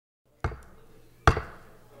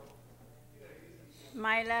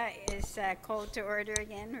MILA is called to order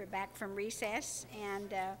again. We're back from recess,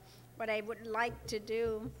 and what I would like to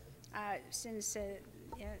do, since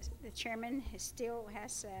the chairman still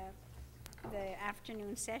has the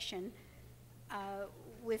afternoon session,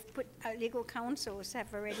 we've put legal counsels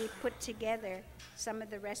have already put together some of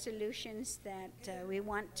the resolutions that we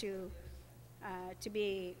want to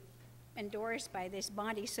be endorsed by this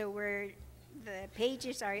body. So the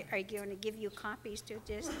pages are going to give you copies to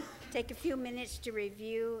just take a few minutes to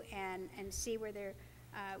review and see whether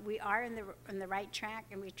we are on the right track,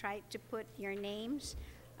 and we try to put your names,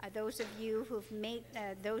 those of you who've made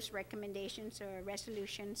those recommendations or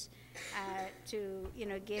resolutions, to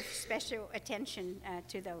give special attention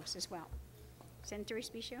to those as well. Senator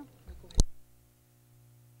Espicio?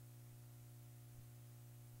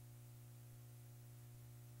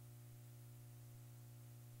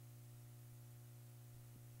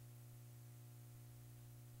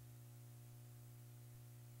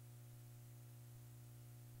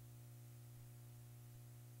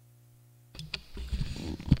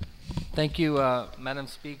 Thank you, Madam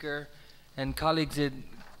Speaker and colleagues.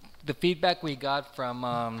 The feedback we got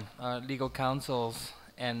from legal counsels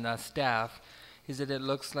and staff is that it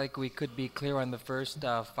looks like we could be clear on the first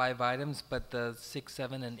 5 items, but the 6,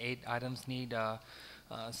 7, and 8 items need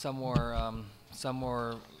some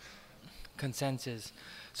more consensus.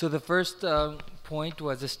 So the first point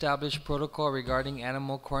was establish protocol regarding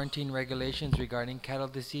animal quarantine regulations regarding cattle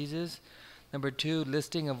diseases. Number 2,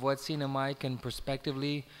 listing of what CNMI can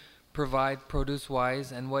prospectively provide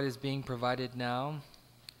produce-wise and what is being provided now.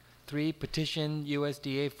 3, petition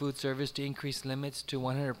USDA Food Service to increase limits to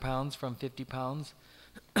 100 pounds from 50 pounds.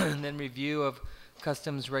 And then review of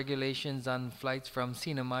customs regulations on flights from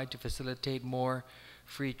CNMI to facilitate more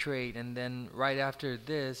free trade. And then right after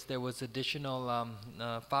this, there was additional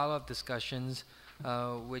follow-up discussions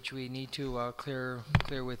which we need to clear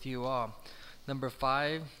with you all. Number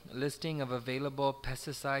 5, listing of available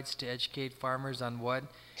pesticides to educate farmers on what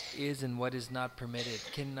is and what is not permitted.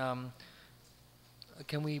 Can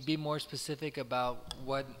we be more specific about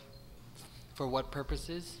for what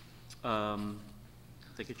purposes?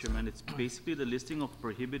 Thank you, Chairman. It's basically the listing of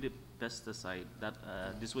prohibited pesticide. That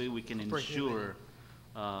this way we can ensure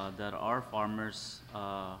that our farmers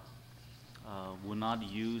will not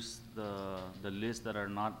use the list that are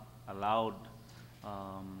not allowed.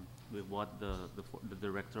 With what the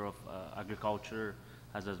Director of Agriculture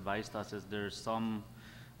has advised us, is there's some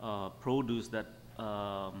produce that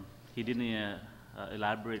he didn't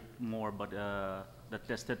elaborate more, but that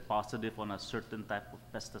tested positive on a certain type of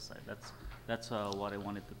pesticide. That's what I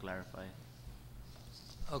wanted to clarify.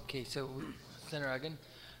 Okay, so Senator Agan.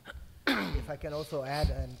 If I can also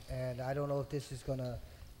add, and I don't know if this is going to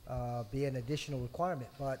be an additional requirement,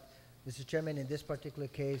 but Mr. Chairman, in this particular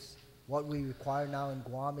case, what we require now in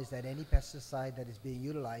Guam is that any pesticide that is being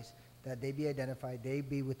utilized, that they be identified, they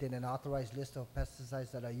be within an authorized list of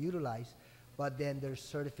pesticides that are utilized, but then there's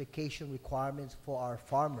certification requirements for our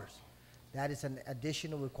farmers. That is an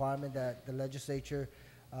additional requirement that the legislature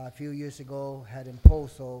a few years ago had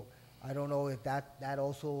imposed. So I don't know if that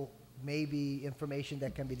also may be information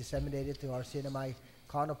that can be disseminated to our CNMI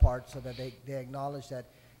counterparts, so that they acknowledge that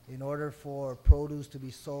in order for produce to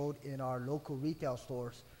be sold in our local retail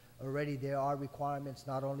stores, already there are requirements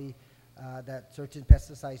not only that certain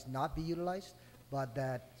pesticides not be utilized, but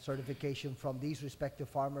that certification from these respective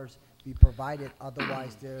farmers be provided,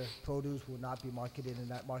 otherwise their produce will not be marketed in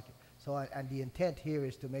that market. So, and the intent here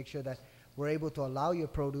is to make sure that we're able to allow your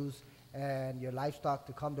produce and your livestock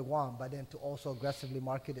to come to Guam, but then to also aggressively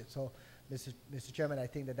market it. So, Mr. Chairman, I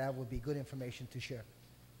think that would be good information to share.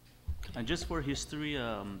 And just for history,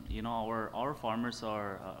 our farmers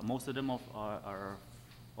are, most of them are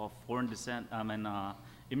of foreign descent,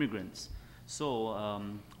 immigrants. So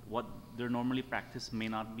what they're normally practiced may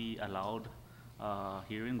not be allowed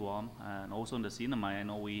here in Guam, and also in the CNMI. I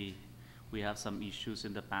know we have some issues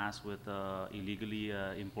in the past with illegally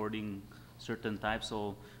importing certain types.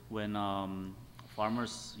 So when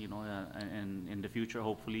farmers, in the future,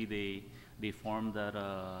 hopefully they form that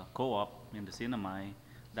co-op in the CNMI.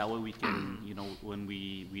 That way we can, when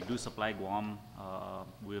we do supply Guam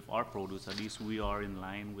with our produce, at least we are in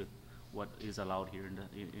line with what is allowed here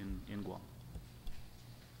in Guam.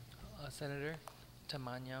 Senator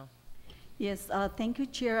Tamano. Yes, thank you,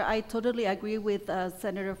 Chair. I totally agree with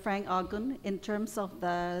Senator Frank Agun in terms of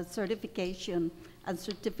the certification and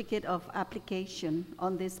certificate of application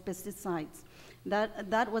on these pesticides.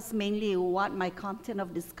 That was mainly what my content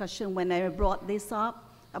of discussion when I brought this up,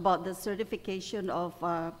 about the certification of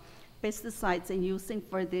pesticides and using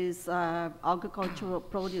for this agricultural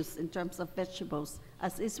produce in terms of vegetables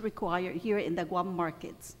as is required here in the Guam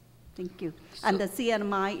markets. Thank you. And the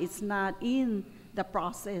CNMI is not in the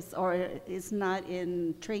process or is not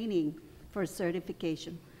in training for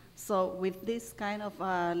certification. So with this kind of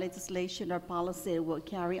legislation or policy, it will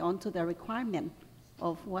carry on to the requirement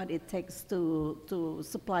of what it takes to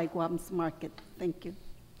supply Guam's market. Thank you.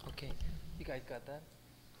 Okay, you guys got that?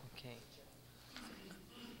 Okay.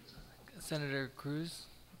 Senator Cruz,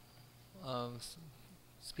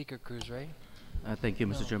 Speaker Cruz, right? Thank you,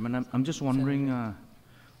 Mr. Chairman. I'm just wondering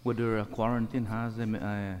whether quarantine has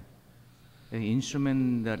an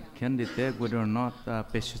instrument that can detect whether or not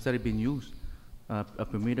pesticides have been used, a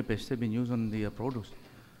permitted pesticide been used on the produce,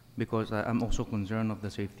 because I'm also concerned of the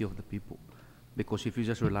safety of the people. Because if you're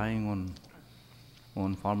just relying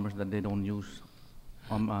on farmers that they don't use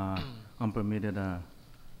unpermitted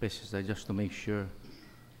pesticides just to make sure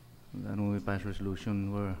that when we pass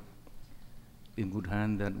resolution, we're in good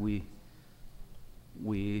hand that the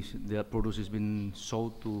produce has been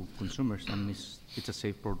sold to consumers and it's a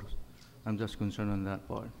safe produce. I'm just concerned on that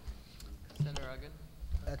part. Senator Agan?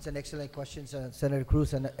 That's an excellent question, Senator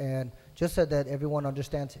Cruz, and just so that everyone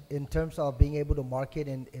understands, in terms of being able to market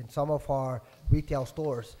in some of our retail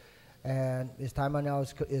stores, and Ms. Taima now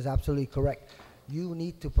is absolutely correct, you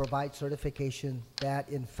need to provide certification that,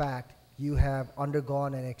 in fact, you have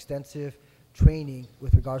undergone an extensive training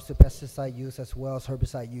with regards to pesticide use as well as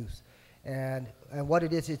herbicide use. And what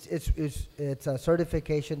it is, it's a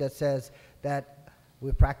certification that says that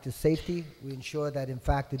we practice safety, we ensure that in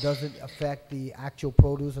fact it doesn't affect the actual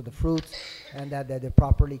produce of the fruits, and that they're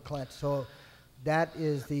properly cleansed. So that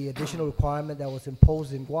is the additional requirement that was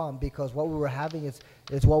imposed in Guam, because what we were having is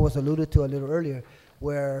what was alluded to a little earlier,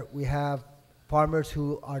 where we have farmers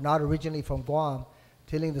who are not originally from Guam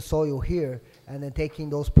tilling the soil here and then taking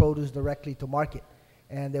those produce directly to market.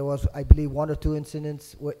 And there was, I believe, 1 or 2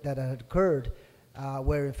 incidents that had occurred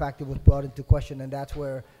where in fact it was brought into question, and that's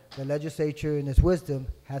where the legislature in its wisdom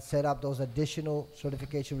had set up those additional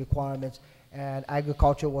certification requirements, and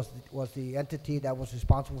agriculture was the entity that was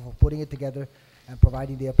responsible for putting it together and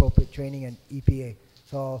providing the appropriate training and EPA.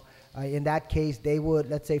 So in that case, they would,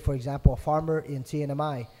 let's say for example, a farmer in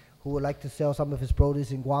CNMI who would like to sell some of his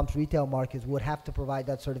produce in Guam's retail markets would have to provide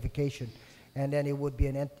that certification. And then it would be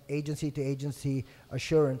an agency-to-agency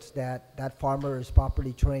assurance that that farmer is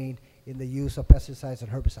properly trained in the use of pesticides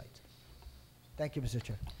and herbicides. Thank you, Mr.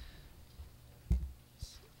 Chair.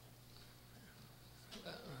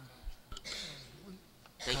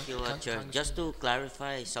 Thank you, Chair. Just to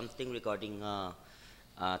clarify something regarding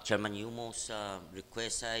Chairman Yumo's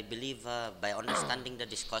request, I believe by understanding the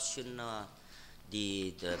discussion,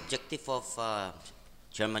 the objective of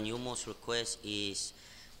Chairman Yumo's request is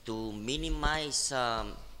to minimize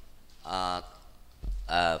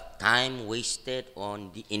time wasted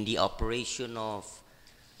in the operation of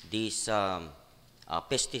this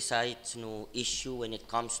pesticides issue when it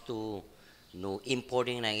comes to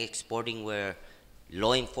importing and exporting, where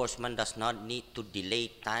law enforcement does not need to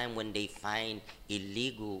delay time when they find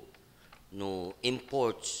illegal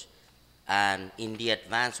imports, and in the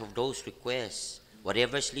advance of those requests,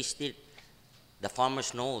 whatever is listed, the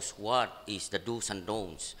farmers knows what is the do's and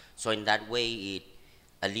don'ts. So in that way, it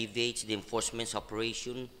alleviates the enforcement's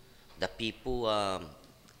operation, the people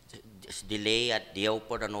delay at the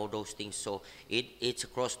airport and all those things. So it's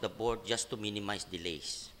across the board just to minimize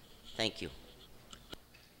delays. Thank you.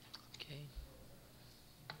 Okay.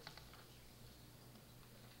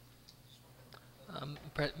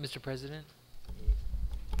 Mr. President?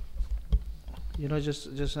 You know,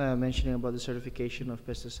 just mentioning about the certification of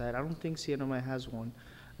pesticide, I don't think CNMI has one,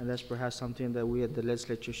 and that's perhaps something that we at the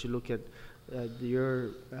legislature should look at the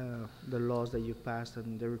laws that you passed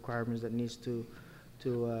and the requirements that needs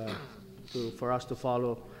for us to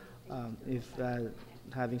follow, if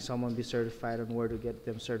having someone be certified and where to get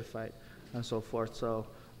them certified and so forth. So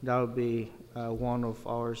that would be one of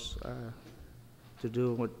ours to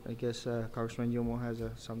do. What I guess Congressman Yumo has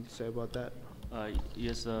something to say about that.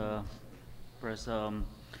 Yes, Press.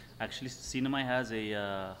 Actually, CNMI has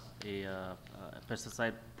a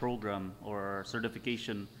pesticide program or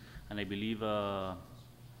certification, and I believe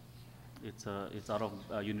it's out of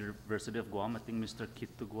University of Guam. I think Mr.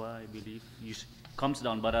 Kitugwa, I believe, comes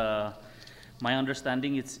down. But my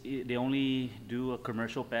understanding, they only do a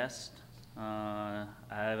commercial pest. I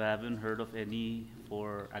haven't heard of any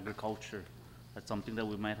for agriculture. That's something that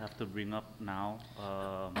we might have to bring up now.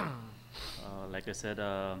 Like I said,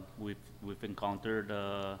 we've encountered,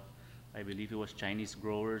 I believe it was Chinese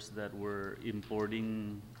growers that were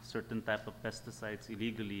importing certain type of pesticides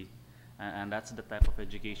illegally, and that's the type of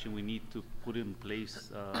education we need to put in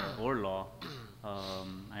place or law.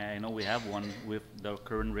 I know we have one with the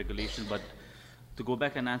current regulation, but to go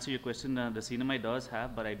back and answer your question, the CNMI does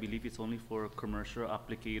have, but I believe it's only for commercial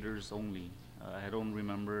applicators only. I don't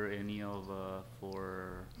remember any of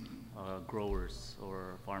for growers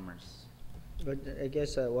or farmers. But I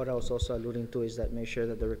guess what I was also alluding to is that make sure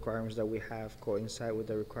that the requirements that we have coincide with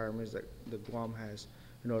the requirements that the Guam has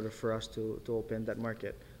in order for us to open that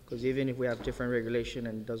market. Because even if we have different regulation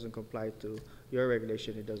and it doesn't comply to your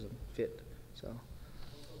regulation, it doesn't fit. So.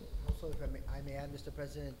 Also, if I may add, Mr.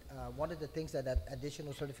 President, one of the things that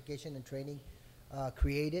additional certification and training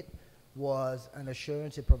created was an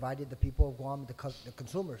assurance it provided the people of Guam, the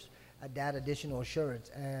consumers, that additional assurance.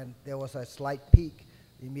 And there was a slight peak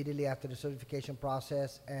immediately after the certification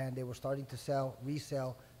process, and they were starting to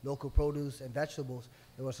resell local produce and vegetables.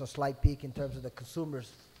 There was a slight peak in terms of the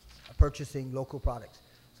consumers purchasing local products.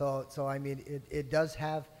 So I mean, it does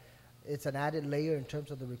have, it's an added layer in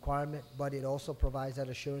terms of the requirement, but it also provides that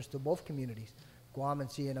assurance to both communities, Guam and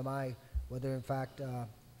CNMI, whether in fact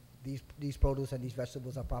these produce and these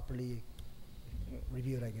vegetables are properly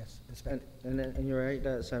reviewed, I guess, inspected. And you're right,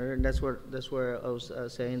 Senator, and that's where I was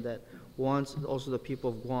saying that once also the people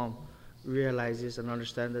of Guam realize this and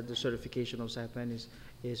understand that the certification of Saipan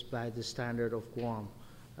is by the standard of Guam.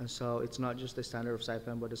 And so it's not just the standard of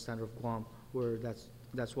Saipan, but the standard of Guam, where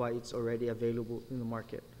that's why it's already available in the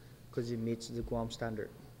market, because it meets the Guam standard.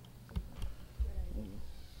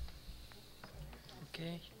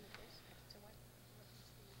 Okay.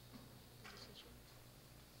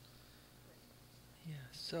 Yeah,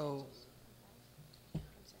 so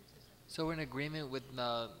we're in agreement with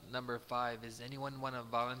number 5. Is anyone want to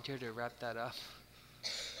volunteer to wrap that up?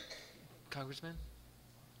 Congressman?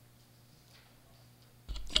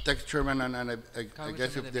 Thanks, Chairman, and I guess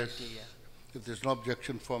Congressman if there's no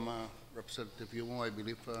objection from Representative Yumo, I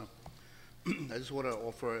believe I just want to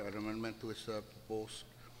offer an amendment to his proposed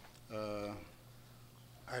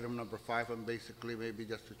item number 5, and basically maybe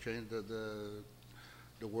just to change the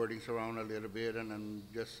wordings around a little bit, and then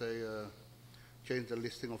just say change the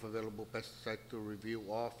listing of available pesticides to review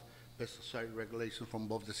of pesticide regulations from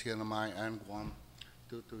both the CNMI and Guam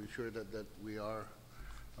to ensure that we are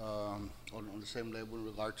on the same level in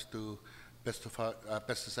regards to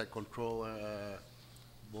pesticide control,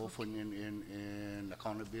 both in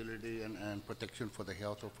accountability and protection for the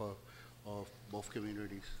health of both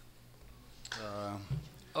communities.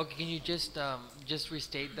 Okay, can you just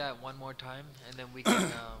restate that one more time, and then we can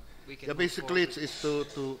Yeah, basically it's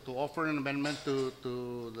to offer an amendment to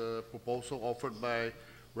the proposal offered by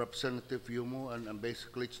Representative Yumo, and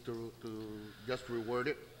basically it's to just reword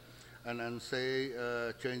it and say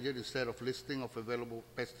change it, instead of listing of available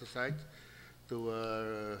pesticides,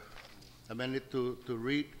 to amend it to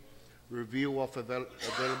read review of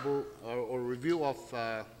available or review of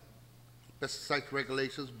pesticide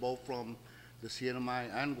regulations both from the CNMI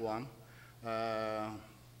and Guam,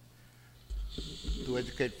 to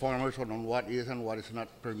educate farmers on what is and what is not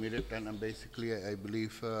permitted, and basically I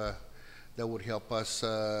believe that would help us,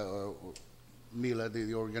 MILA,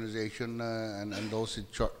 the organization, and those in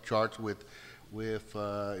charge with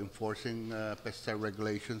enforcing pesticide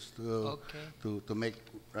regulations to make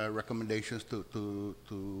recommendations to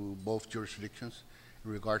both jurisdictions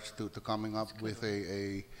in regards to coming up with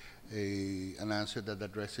an answer that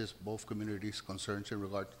addresses both communities' concerns in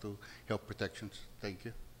regard to health protections. Thank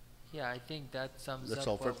you. Yeah, I think that sums That's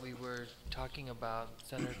up offered. what we were talking about,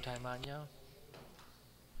 Senator Taimanyo.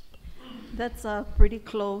 That's a pretty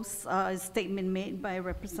close statement made by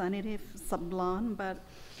Representative Sablan, but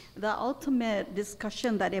the ultimate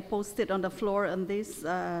discussion that I posted on the floor on this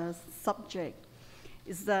subject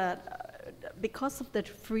is that because of the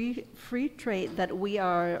free trade that we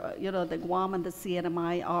are, the Guam and the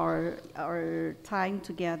CNMI are tying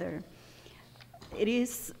together, it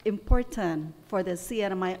is important for the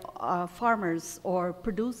CNMI farmers or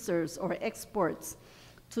producers or exports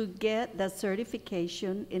to get the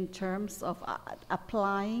certification in terms of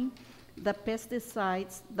applying the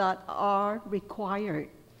pesticides that are required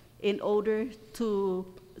in order to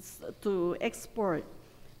export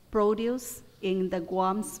produce in the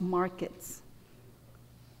Guam's markets.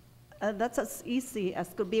 That's as easy as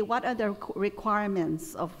could be. What are the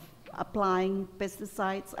requirements of applying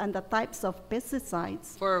pesticides and the types of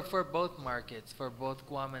pesticides? For both markets, for both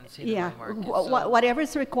Guam and CNMI Yeah, markets. So whatever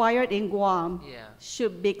is required in Guam Yeah.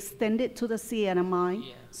 should be extended to the CNMI,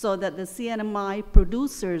 Yeah. so that the CNMI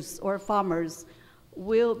producers or farmers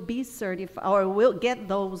will be certified or will get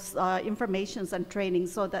those informations and training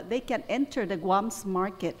so that they can enter the Guam's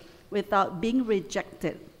market without being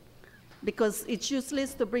rejected. because it's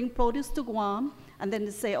useless to bring produce to Guam and then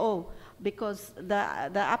to say, oh, because the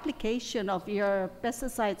application of your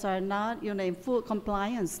pesticides are not, in full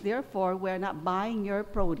compliance, therefore we're not buying your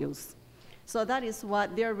produce. So that is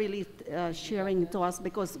what they're really sharing to us,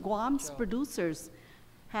 because Guam's producers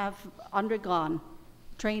have undergone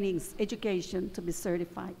trainings, education to be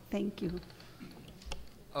certified. Thank you.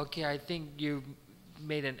 Okay, I think you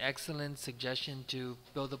made an excellent suggestion to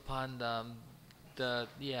build upon the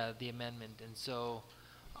amendment. And so,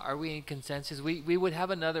 are we in consensus? We would have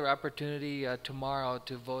another opportunity tomorrow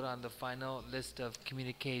to vote on the final list of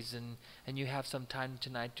communiques, and you have some time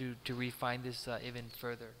tonight to refine this even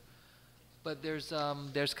further. But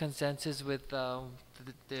there's consensus with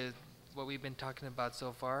what we've been talking about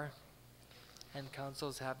so far, and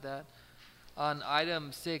councils have that. On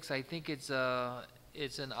item 6, I think it's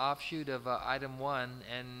an offshoot of item 1,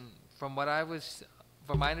 and from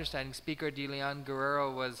my understanding, Speaker De Leon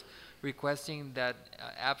Guerrero was requesting that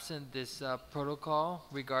absent this protocol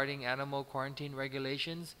regarding animal quarantine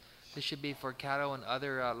regulations, this should be for cattle and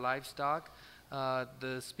other livestock.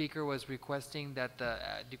 The speaker was requesting that the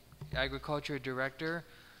agriculture director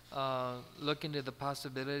look into the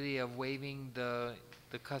possibility of waiving the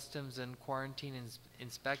customs and quarantine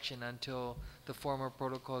inspection until the former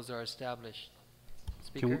protocols are established.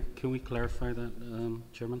 Speaker? Can we clarify that,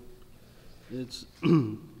 Chairman? It's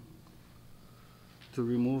to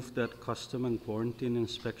remove that custom and quarantine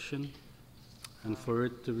inspection, and for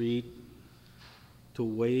it to read, to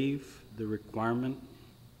waive the requirement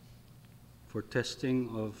for testing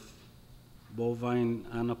of bovine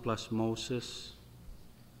anaplasmosis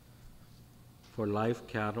for live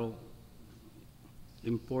cattle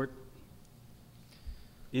import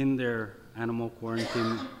in their animal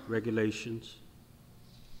quarantine regulations,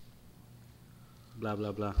 blah,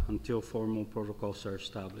 blah, blah, until formal protocols are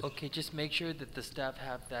established. Okay, just make sure that the staff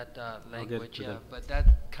have that language, yeah, that. but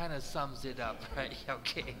that kind of sums it up, right?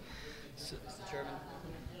 Okay. So, Mr. Chairman?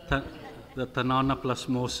 The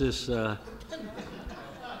tananaplasmosis,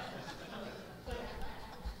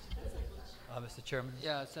 Mr. Chairman?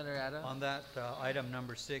 yeah, Senator Adam? On that item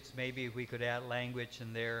number 6, maybe we could add language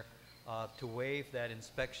in there to waive that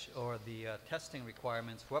inspection or the testing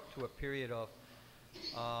requirements for up to a period of,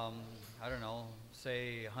 I don't know,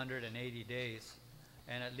 say 180 days,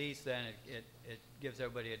 and at least then it gives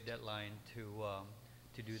everybody a deadline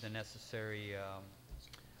to do the necessary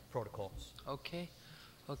protocols. Okay.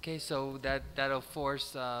 Okay, so that'll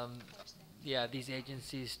force these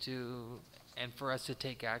agencies to, and for us to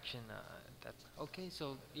take action. Okay,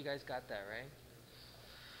 so you guys got that, right?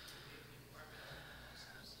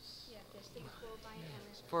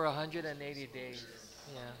 For 180 days,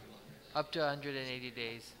 yeah, up to 180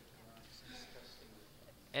 days.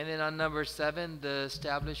 And then on number 7, the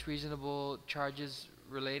established reasonable charges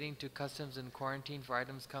relating to customs and quarantine for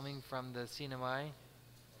items coming from the CNMI.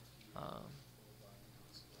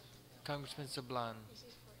 Congressman Sablan.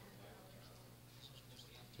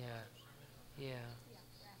 Yeah, yeah.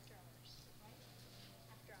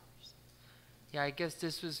 Yeah, I guess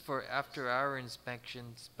this was for after-hour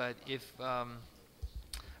inspections, but if, I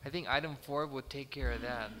think item 4 would take care of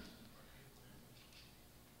that.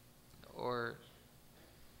 Or,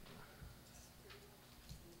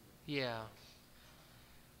 yeah.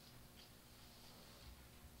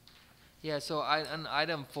 Yeah, so on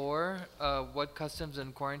item 4, what customs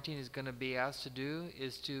and quarantine is going to be asked to do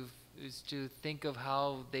is to think of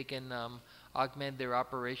how they can augment their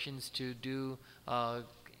operations to do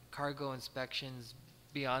cargo inspections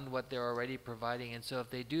beyond what they're already providing. And so if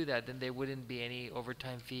they do that, then there wouldn't be any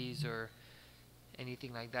overtime fees or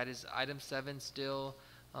anything like that. Is item 7 still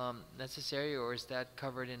necessary, or is that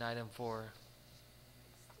covered in item 4?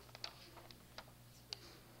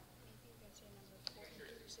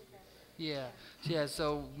 Yeah, yeah,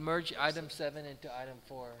 so merge item 7 into item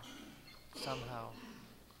 4 somehow.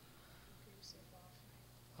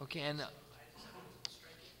 Okay, and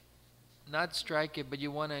not strike it, but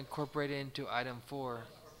you want to incorporate it into item 4.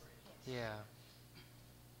 Yeah.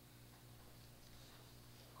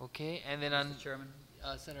 Okay, and then on Mr. Chairman?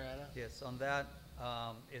 Senator Ada? Yes, on that,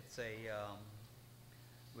 it's a,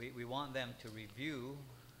 we want them to review,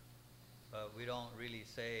 but we don't really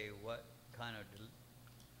say what kind of,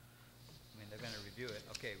 I mean, they're going to review it.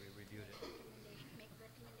 Okay, we reviewed it. Make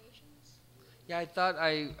recommendations? Yeah, I thought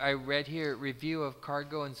I read here, review of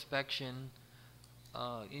cargo inspection,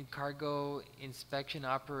 in cargo inspection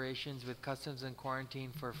operations with customs and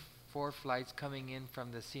quarantine for 4 flights coming in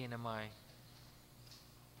from the CNMI.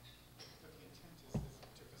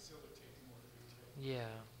 Yeah.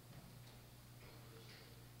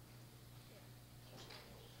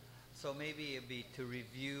 So maybe it'd be to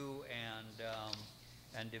review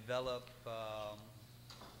and develop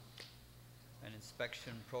an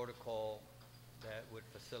inspection protocol that would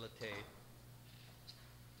facilitate.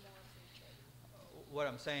 What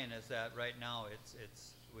I'm saying is that right now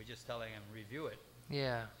we're just telling him review it,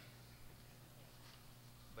 Yeah.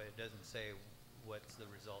 but it doesn't say what's the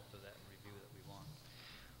result of that review that we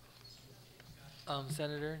want.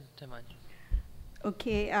 Senator Teman.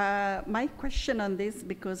 Okay, my question on this,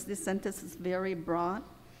 because this sentence is very broad,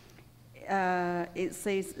 it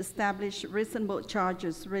says establish reasonable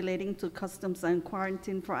charges relating to customs and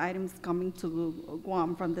quarantine for items coming to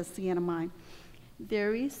Guam from the CNMI.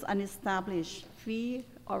 There is an established fee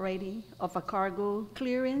already of a cargo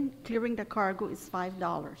clearing. Clearing the cargo is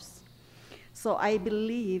 $5. So I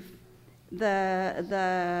believe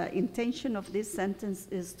the intention of this sentence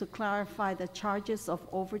is to clarify the charges of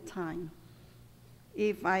overtime.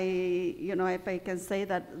 If I can say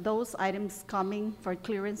that those items coming for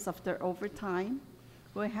clearance of their overtime,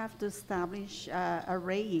 we have to establish a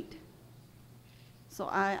rate. So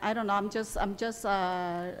I don't know, I'm just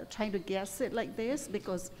trying to guess it like this,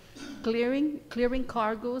 because clearing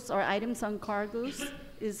cargoes or items on cargoes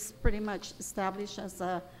is pretty much established as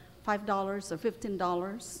 $5 or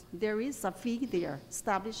 $15. There is a fee there,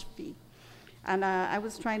 established fee. And I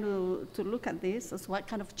was trying to look at this as what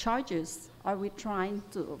kind of charges are we trying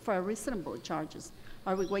to, for reasonable charges?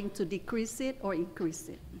 Are we going to decrease it or increase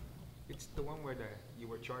it? It's the one where you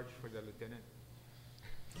were charged for the lieutenant.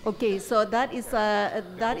 Okay, so that is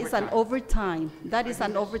an overtime. That is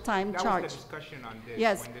an overtime charge. That was the discussion on this.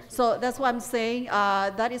 Yes, so that's what I'm saying.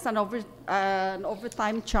 That is an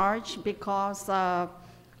overtime charge because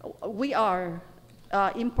we are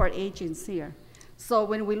import agents here. So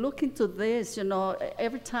when we look into this,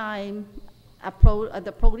 every time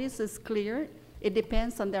the produce is cleared, it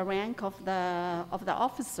depends on the rank of the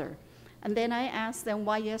officer. And then I asked them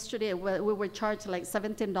why yesterday we were charged like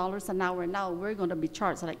 $17 an hour. Now we're going to be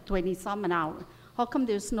charged like 20-some an hour. How come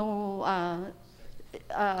there's no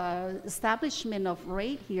establishment of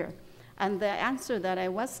rate here? And the answer that I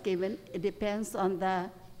was given, it depends on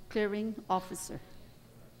the clearing officer.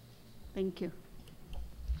 Thank you.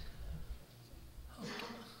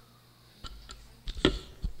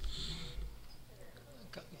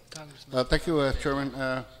 Thank you,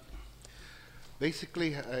 Chairman.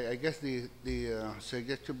 Basically, I guess the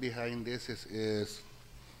suggestion behind this is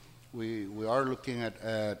we are looking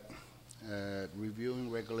at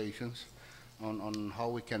reviewing regulations on how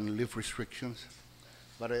we can lift restrictions.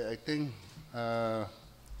 But I think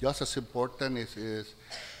just as important is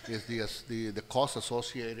the cost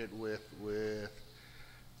associated with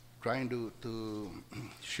trying to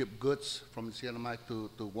ship goods from the CNMI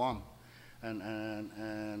to Guam,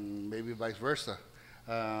 and maybe vice versa.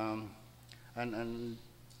 And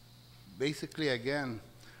basically, again,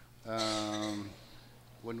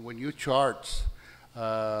 when you charge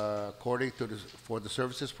according to for the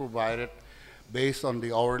services provided, based on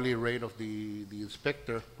the hourly rate of the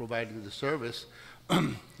inspector providing the service,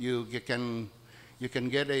 you can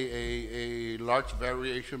get a large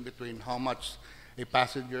variation between how much a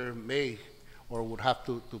passenger may or would have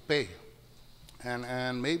to pay,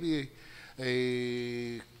 and maybe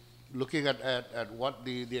looking at what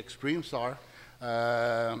the extremes are,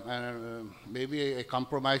 and maybe a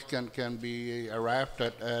compromise can be arrived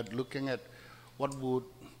at looking at what would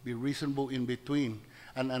be reasonable in between,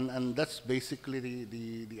 and that's basically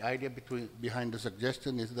the idea behind the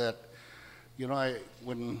suggestion is that,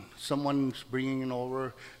 when someone's bringing in over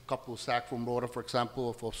a couple of sacks from Rota, for example,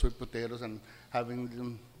 of sweet potatoes, and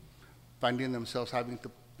finding themselves having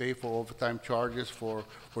to pay for overtime charges for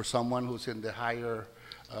someone who's in the higher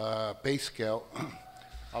pay scale,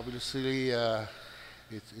 obviously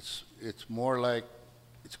it's more like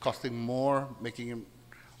it's costing more, making it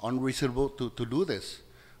unreasonable to do this.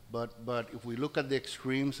 But if we look at the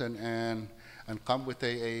extremes and come with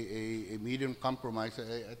a medium compromise,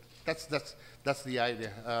 that's the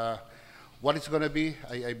idea. What it's going to be,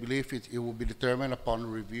 I believe it will be determined upon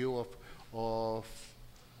review of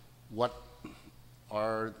what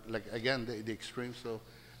are, like, again, the extremes. So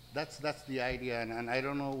that's the idea, and I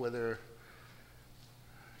don't know whether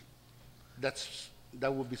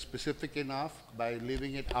that would be specific enough by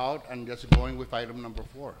leaving it out and just going with item number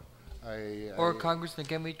 4. Congressman,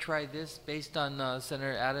 can we try this based on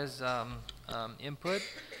Senator Ada's input?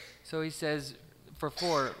 So he says, for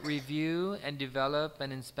 4, review and develop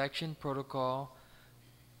an inspection protocol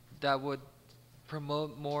that would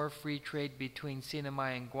promote more free trade between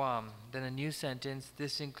CNMI and Guam. Then a new sentence,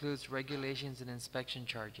 this includes regulations and inspection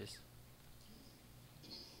charges.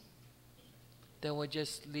 then we'll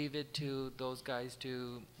just leave it to those guys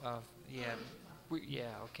to,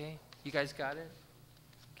 okay. You guys got it?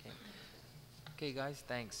 Okay. Okay, guys,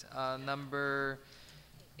 thanks. Number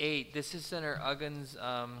 8, this is Senator Uggan's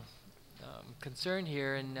concern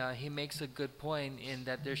here, and he makes a good point in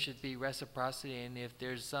that there should be reciprocity, and if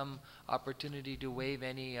there's some opportunity to waive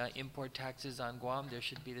any import taxes on Guam, there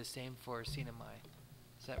should be the same for CNMI.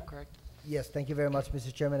 Is that correct? Yes, thank you very much,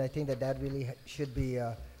 Mr. Chairman. I think that really should be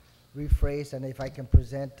rephrased, and if I can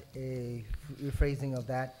present a rephrasing of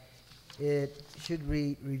that, it should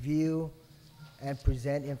review and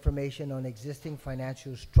present information on existing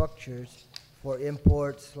financial structures for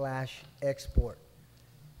import/export.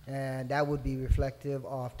 And that would be reflective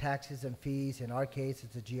of taxes and fees. In our case,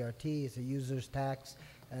 it's a GRT, it's a user's tax,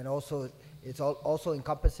 and also it's also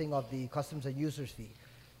encompassing of the customs and users fee.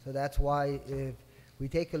 So that's why if we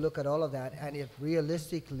take a look at all of that, and if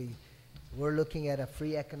realistically we're looking at a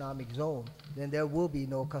free economic zone, then there will be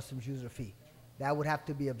no customs user fee. That would have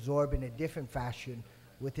to be absorbed in a different fashion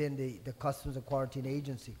within the Customs and Quarantine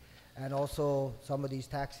Agency. And also some of these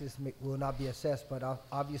taxes will not be assessed, but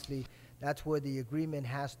obviously that's where the agreement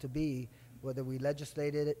has to be, whether we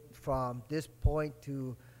legislated it from this point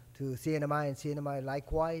to CNMI and CNMI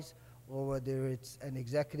likewise, or whether it's an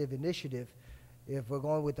executive initiative. If we're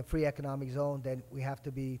going with the free economic zone, then we have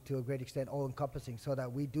to be, to a great extent, all-encompassing so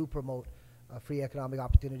that we do promote free economic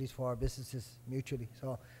opportunities for our businesses mutually.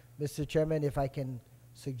 So, Mr. Chairman, if I can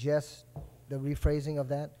suggest the rephrasing of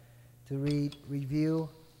that, to read, review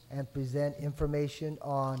and present information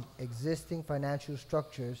on existing financial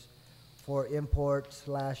structures for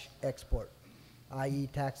import/export, i.e.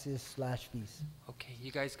 taxes/fees. Okay,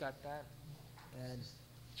 you guys got that? And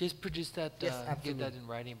just produce that, yes, get absolutely. that in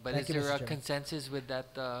writing. But Thank is you, there Mr. a Chairman. consensus with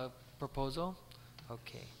that proposal?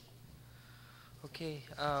 Okay. Okay,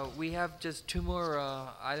 we have just 2 more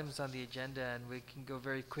items on the agenda, and we can go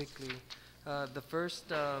very quickly. The first,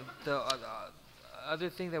 the other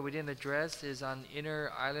thing that we didn't address is on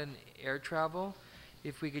inter-island air travel.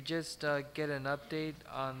 If we could just get an update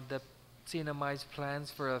on the CNMI's plans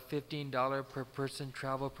for a $15 per person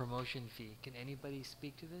travel promotion fee. Can anybody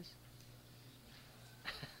speak to this?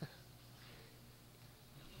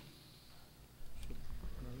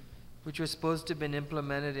 Which was supposed to have been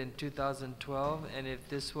implemented in 2012, and if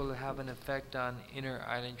this will have an effect on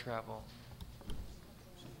inter-island travel.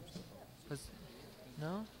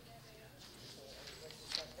 No?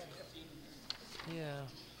 Yeah.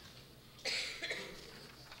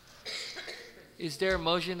 Is there a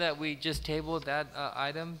motion that we just table that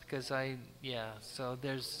item? Because so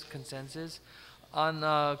there's consensus. On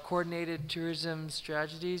coordinated tourism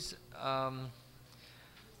strategies,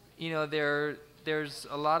 you know, there's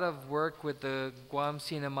a lot of work with the Guam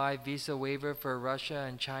CNMI visa waiver for Russia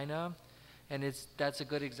and China, and that's a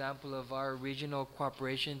good example of our regional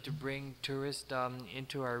cooperation to bring tourists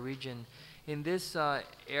into our region. In this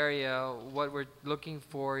area, what we're looking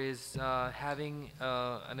for is having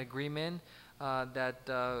an agreement that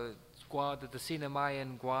the CNMI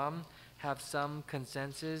and Guam have some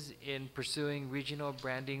consensus in pursuing regional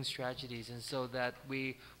branding strategies, and so that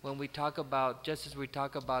when we talk about, just as we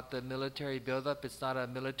talk about the military buildup, it's not a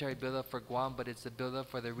military buildup for Guam, but it's a buildup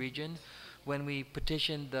for the region. When we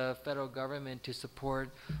petition the federal government to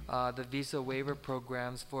support the visa waiver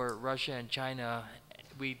programs for Russia and China,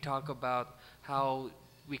 we talk about how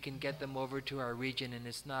we can get them over to our region, and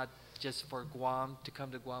it's not just for Guam to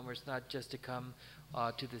come to Guam, or it's not just to come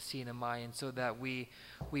to the CNMI, and so that we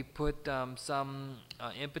put some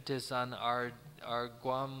impetus on our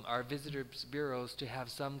Guam, our visitors bureaus to have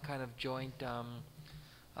some kind of joint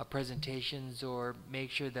presentations, or make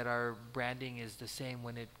sure that our branding is the same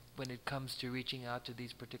when it comes to reaching out to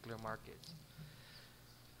these particular markets.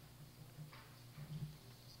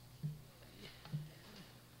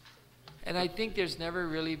 And I think there's never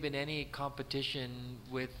really been any competition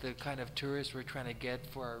with the kind of tourists we're trying to get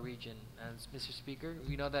for our region. As Mr. Speaker,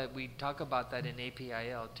 we know that we talk about that in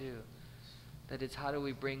APIL too, that it's how do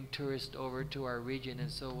we bring tourists over to our region,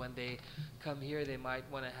 and so when they come here, they might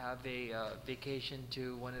want to have a vacation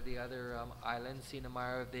to one of the other islands,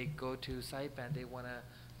 CNMI, or if they go to Saipan, they want to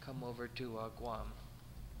come over to Guam.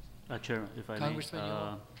 Chair, if I Congressman,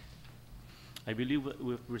 may, I believe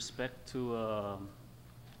with respect to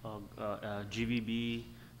GVB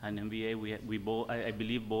and MVA, I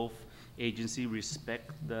believe both agencies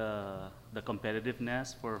respect the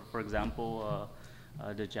competitiveness. For example,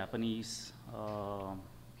 the Japanese,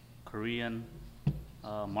 Korean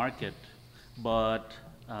market, but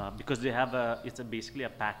because they have it's basically a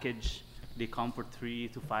package. They come for 3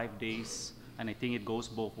 to 5 days, and I think it goes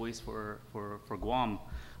both ways for Guam.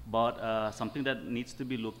 But something that needs to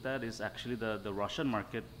be looked at is actually the Russian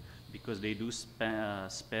market, because they do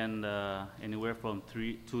spend anywhere from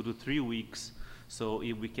 2 to 3 weeks. So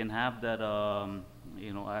if we can have that,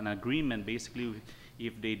 you know, an agreement, basically,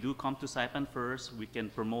 if they do come to Saipan first, we can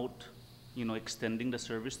promote, you know, extending the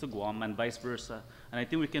service to Guam and vice versa. And I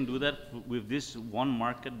think we can do that with this one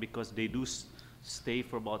market, because they do stay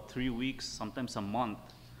for about 3 weeks, sometimes a month.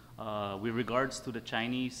 With regards to the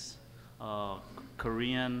Chinese,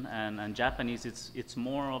 Korean, and Japanese, it's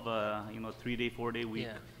more of a, you know, 3-day, 4-day week.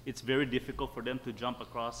 Yeah. It's very difficult for them to jump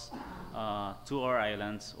across to our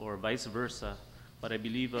islands or vice versa. But I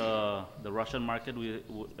believe the Russian market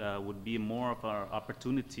would be more of our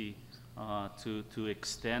opportunity to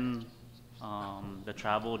extend the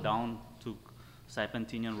travel down to Saipan,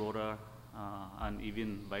 Tinian, Rota, and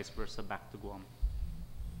even vice versa back to Guam.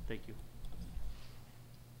 Thank you.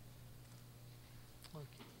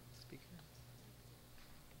 Okay, Speaker.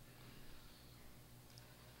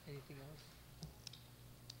 Anything else?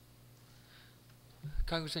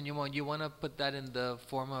 Congressman Yumon, you want to put that in the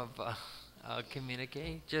form of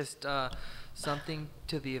communique? Just something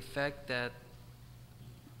to the effect that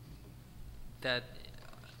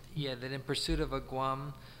in pursuit of a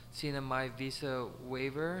Guam CNMI visa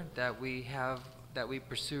waiver, that we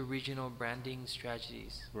pursue regional branding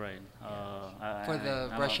strategies. Right. For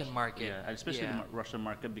the Russian market. Yeah, especially Yeah. the Russian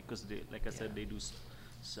market, because they, like I said, they do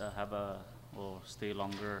have or stay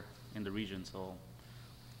longer in the region. So,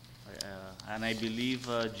 and I believe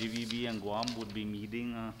GVB and Guam would be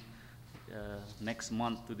meeting next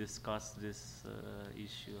month to discuss this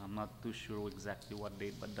issue. I'm not too sure exactly what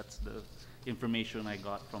date, but that's the information I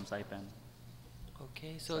got from Saipan.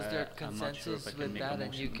 Okay, so is there I'm not sure if consensus I can with make a that,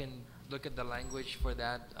 and you motion. can look at the language for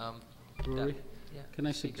that? Rory, yeah, can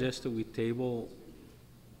I Speaker. suggest that we table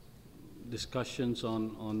discussions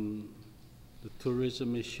on the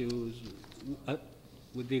tourism issues,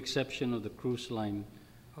 with the exception of the cruise line,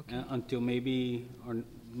 Okay. until maybe our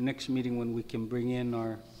next meeting, when we can bring in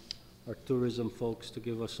our tourism folks to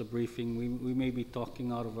give us a briefing. We may be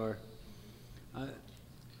talking out of our,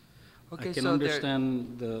 Okay, I can so there,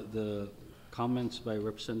 understand the comments by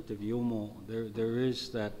Representative Yomo. There is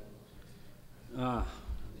that,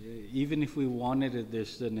 even if we wanted it,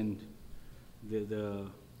 there's the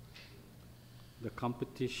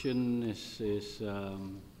competition is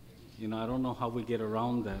you know, I don't know how we get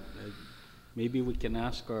around that. Maybe we can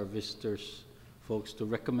ask our visitors folks to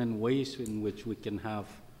recommend ways in which we can have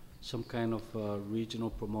some kind of regional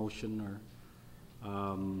promotion, or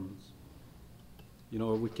you know,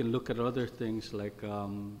 or we can look at other things like,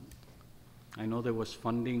 I know there was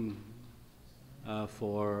funding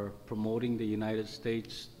for promoting the United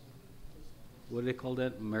States. What do they call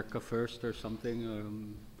that? America First or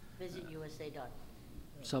something? Visit USA.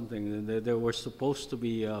 Something. There was supposed to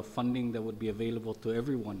be funding that would be available to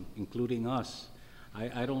everyone, including us.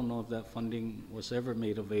 I don't know if that funding was ever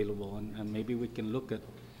made available, and maybe we can look at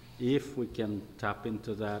if we can tap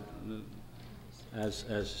into that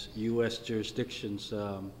as U.S. jurisdictions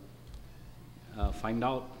find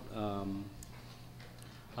out.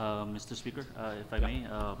 Mr. Speaker, if I may,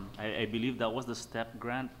 I believe that was the STEP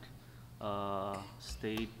grant,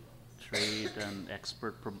 State Trade and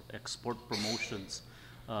Export Promotions,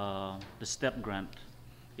 the STEP grant.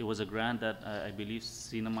 It was a grant that I believe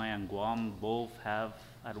CNMI and Guam both have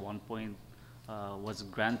at one point was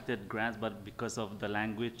granted grants, but because of the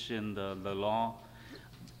language in the law,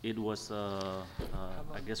 it was, I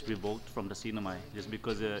guess, revoked from the CNMI, just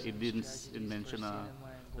because it didn't mention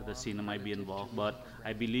that the CNMI be involved. But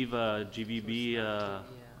I believe GVB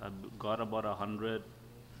got about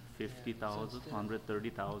 150,000,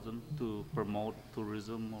 130,000 to promote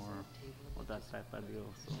tourism or that type of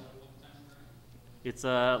deal. So it's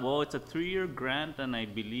a 3-year grant, and I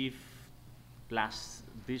believe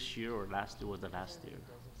this year or last year was the last year.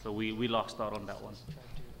 So we lost out on that one.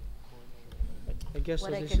 I guess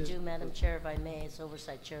What I could do, Madam Chair, if I may, as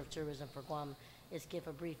Oversight Chair of Tourism for Guam, is give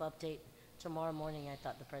a brief update. Tomorrow morning, I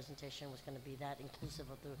thought the presentation was going to be that inclusive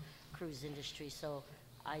of the cruise industry, so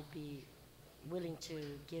I'd be willing to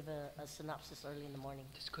give a synopsis early in the morning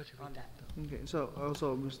on that. Okay, so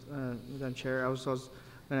also, Madam Chair, I was also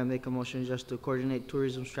going to make a motion just to coordinate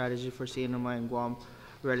tourism strategy for CNMI and Guam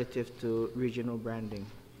relative to regional branding.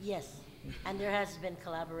 Yes, and there has been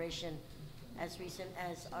collaboration as recent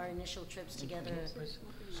as our initial trips together.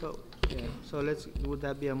 So, yeah, so would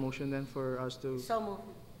that be a motion then for us to? So moved.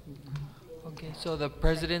 okay, so the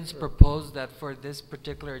President's proposed that for this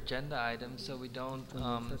particular agenda item, so we don't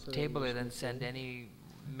table it and send any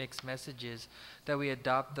mixed messages, that we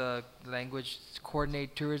adopt the language,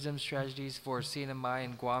 coordinate tourism strategies for CNMI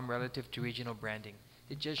and Guam relative to regional branding.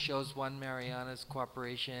 it just shows one Mariana's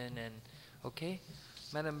cooperation and, okay?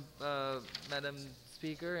 Madam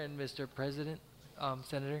Speaker and Mr. President,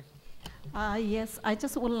 Senator. Yes, I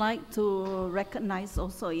just would like to recognize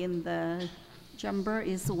also in the chamber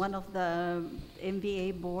is one of the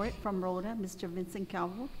MVA board from Rhoda, Mr. Vincent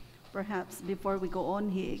Calvo. Perhaps before we go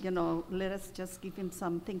on, let us just give him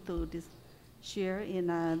something to share in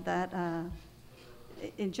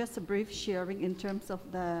in just a brief sharing in terms of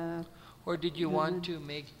the. Or did you want to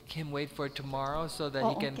make him wait for tomorrow so that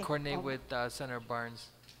he can coordinate with Senator Barnes?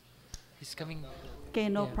 He's coming. Okay,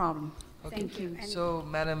 no problem. Okay. Thank you. So,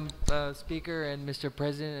 Madam Speaker and Mr.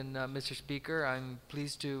 President and Mr. Speaker, I'm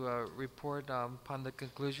pleased to report upon the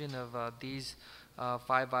conclusion of these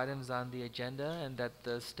 5 items on the agenda, and that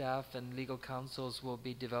the staff and legal counsels will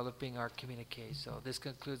be developing our communique. So this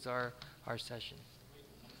concludes our session.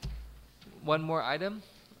 One more item.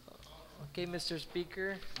 Okay, Mr.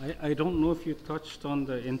 Speaker. I don't know if you touched on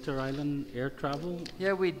the inter-island air travel.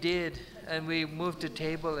 Yeah, we did, and we moved to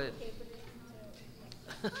table it.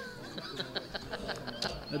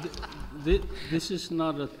 This is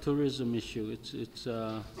not a tourism issue. It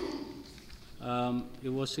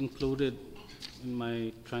was included in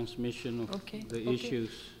my transmission of the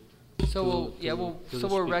issues. So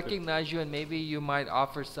we'll recognize you, and maybe you might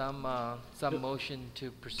offer some motion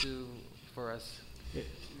to pursue for us.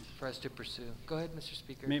 For us to pursue. Go ahead, Mr.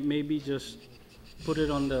 Speaker. Maybe just put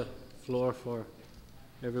it on the floor for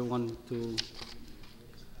everyone to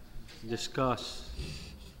discuss.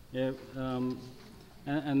 Yeah,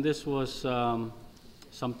 and this was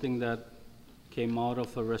something that came out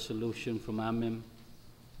of a resolution from AMIM.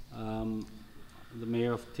 The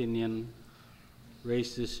mayor of Tinian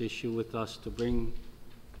raised this issue with us to bring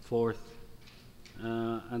forth,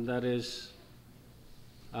 and that is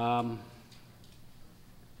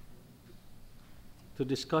to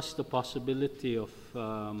discuss the possibility of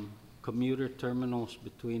commuter terminals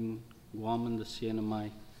between Guam and the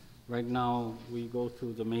CNMI. Right now, we go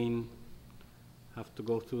through the main, have to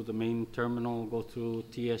go through the main terminal, go through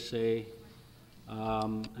TSA,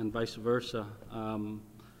 and vice versa.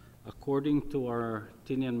 According to our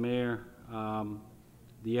Tinian mayor,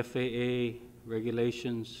 the FAA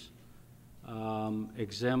regulations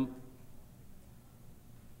exempt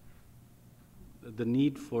the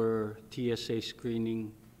need for TSA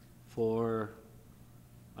screening for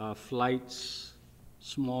flights,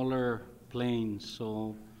 smaller planes.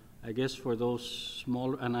 So I guess for those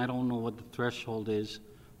smaller, and I don't know what the threshold is,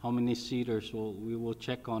 how many seaters, we will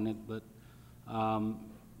check on it, but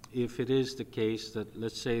if it is the case that,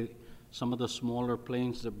 let's say, some of the smaller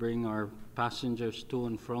planes that bring our passengers to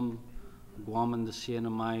and from Guam and the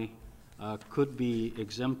CNMI could be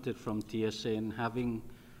exempted from TSA, and having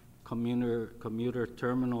commuter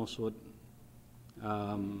terminals would,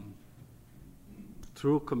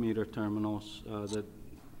 through commuter terminals that.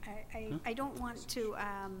 I don't want to.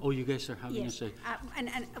 Oh, you guys are having yes. a say. And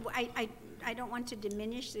I don't want to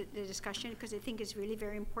diminish the discussion, because I think it's really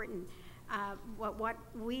very important. What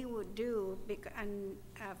we would do,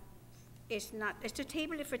 is to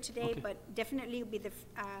table it for today, but definitely will be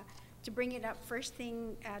to bring it up first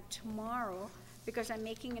thing tomorrow, because I'm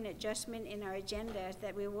making an adjustment in our agenda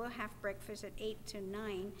that we will have breakfast at 8 to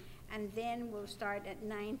 9, and then we'll start at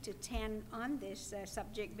 9 to 10 on this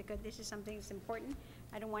subject, because this is something that's important.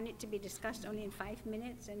 I don't want it to be discussed only in 5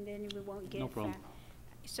 minutes, and then we won't get. No problem.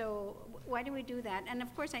 So why do we do that? And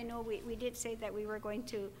of course, I know we did say that we were going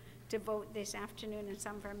to vote this afternoon, and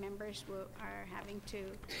some of our members are having to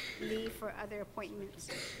leave for other appointments.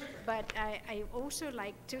 But I also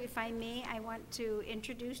like to, if I may, I want to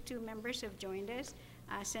introduce 2 members who have joined us.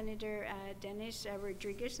 Senator Dennis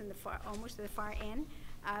Rodriguez, in almost at the far end,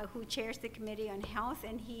 who chairs the Committee on Health,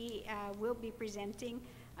 and he will be presenting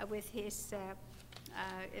with his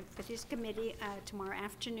committee tomorrow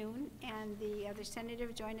afternoon. And the other senator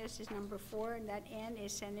who joined us is number 4, and that end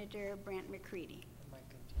is Senator Brant McCready.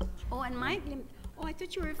 Oh, and Mike, I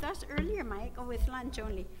thought you were with us earlier, Mike, with lunch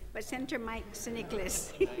only, but Senator Mike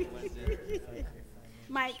Siniclis.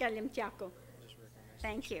 Mike Limtiaco.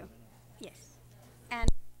 Thank you. Yes. And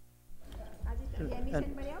did I miss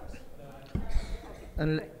anybody else?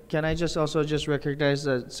 And can I just also recognize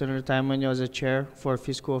that Senator Taimanyo as the chair for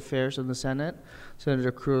Fiscal Affairs in the Senate,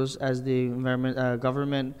 Senator Cruz as the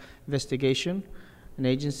Government Investigation and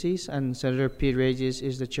Agencies, and Senator Pete Regis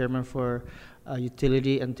is the chairman for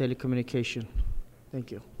Utility and Telecommunication.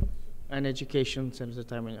 Thank you. And Education, Senator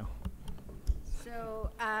Taimanyo. So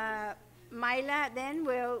MILA then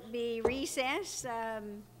will be recessed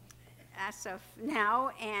as of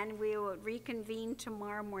now, and we will reconvene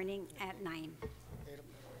tomorrow morning at 9.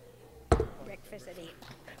 Breakfast at 8.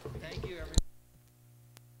 Thank you, everyone.